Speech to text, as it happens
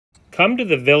Come to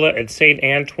the villa at St.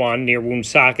 Antoine near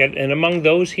Woonsocket, and among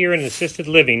those here in assisted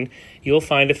living, you'll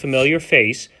find a familiar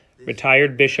face,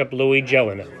 retired Bishop Louis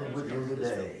Gelineau.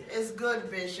 It's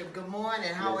good, Bishop. Good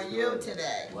morning. How are you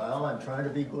today? Well, I'm trying to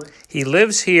be good. He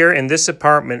lives here in this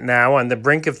apartment now on the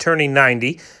brink of turning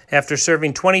 90 after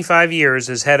serving 25 years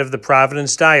as head of the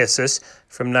Providence Diocese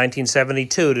from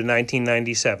 1972 to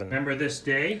 1997. Remember this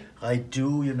day? I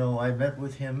do. You know, I met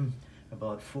with him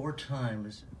about 4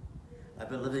 times. I've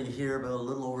been living here about a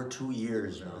little over 2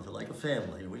 years now. It's like a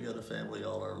family. We got a family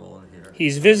all our own here.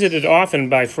 He's visited often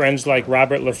by friends like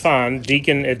Robert LaFond,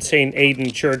 deacon at St.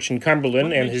 Aidan Church in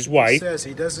Cumberland, and his wife. He says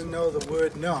he doesn't know the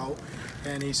word no,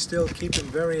 and he's still keeping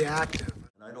very active.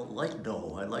 I don't like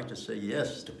no. I like to say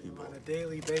yes to people. On a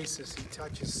daily basis, he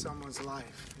touches someone's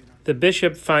life. The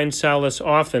bishop finds solace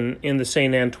often in the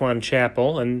St. Antoine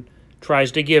Chapel and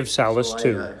tries to give solace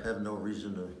too. I have no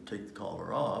reason to take the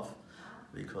collar off,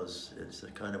 because it's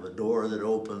a kind of a door that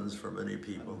opens for many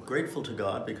people. I'm grateful to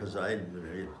God because I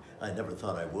never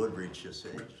thought I would reach this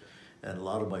age. And a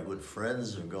lot of my good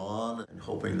friends are gone, and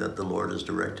hoping that the Lord is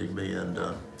directing me and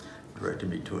directing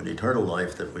me to an eternal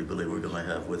life that we believe we're going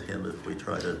to have with Him if we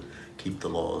try to keep the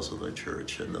laws of the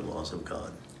church and the laws of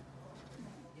God.